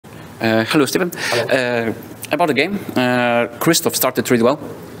Hello, Stephen. Hello. About the game, Christoph started really well.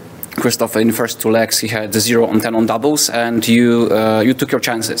 Christoph, in the first 2 legs, he had 0 on 10 on doubles, and you took your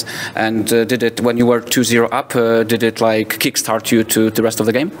chances. And did it, when you were 2-0 up, did it like kickstart you to the rest of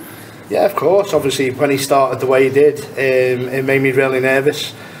the game? Yeah, of course. Obviously, when he started the way he did, it made me really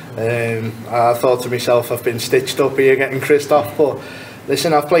nervous. I thought to myself, I've been stitched up here getting Christoph, but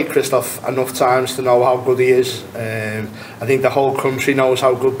listen, I've played Christoph enough times to know how good he is. I think the whole country knows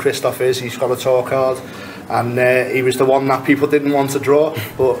how good Christoph is. He's got a talk hard, and he was the one that people didn't want to draw,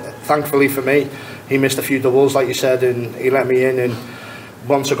 but thankfully for me, he missed a few doubles, like you said, and he let me in. And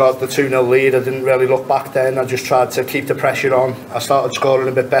once I got the 2-0 lead, I didn't really look back then. I just tried to keep the pressure on. I started scoring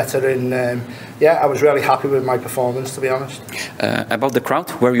a bit better, and yeah, I was really happy with my performance, to be honest. About the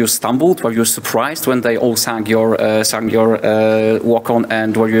crowd, were you stumbled? Were you surprised when they all sang your walk-on,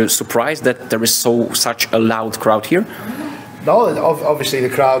 and were you surprised that there is such a loud crowd here? No, obviously the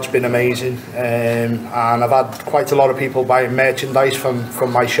crowd's been amazing, and I've had quite a lot of people buying merchandise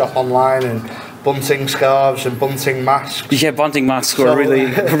from my shop online, and Bunting scarves and Bunting masks. Yeah, Bunting masks were really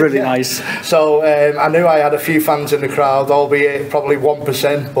yeah. nice. So I knew I had a few fans in the crowd, albeit probably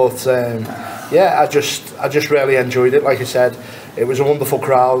 1%, but yeah, I just really enjoyed it. Like I said, it was a wonderful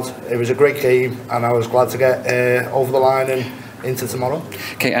crowd, it was a great game, and I was glad to get over the line and into tomorrow.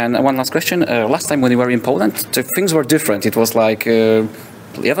 Okay, and one last question. Last time when you were in Poland, things were different. It was like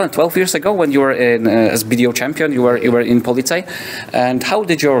 12 years ago when you were in, as BDO champion, you were in Police. And how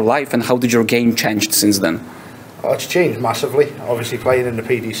did your life and how did your game change since then? Oh, it's changed massively. Obviously, playing in the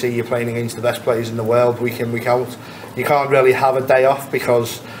PDC, you're playing against the best players in the world week in, week out. You can't really have a day off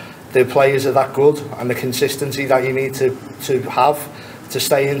because the players are that good, and the consistency that you need to have to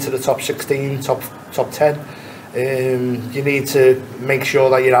stay into the top 16, top 10. You need to make sure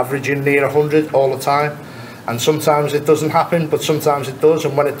that you're averaging near 100 all the time, and sometimes it doesn't happen, but sometimes it does,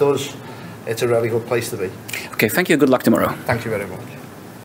 and when it does, it's a really good place to be. Okay, thank you, good luck tomorrow. Thank you very much.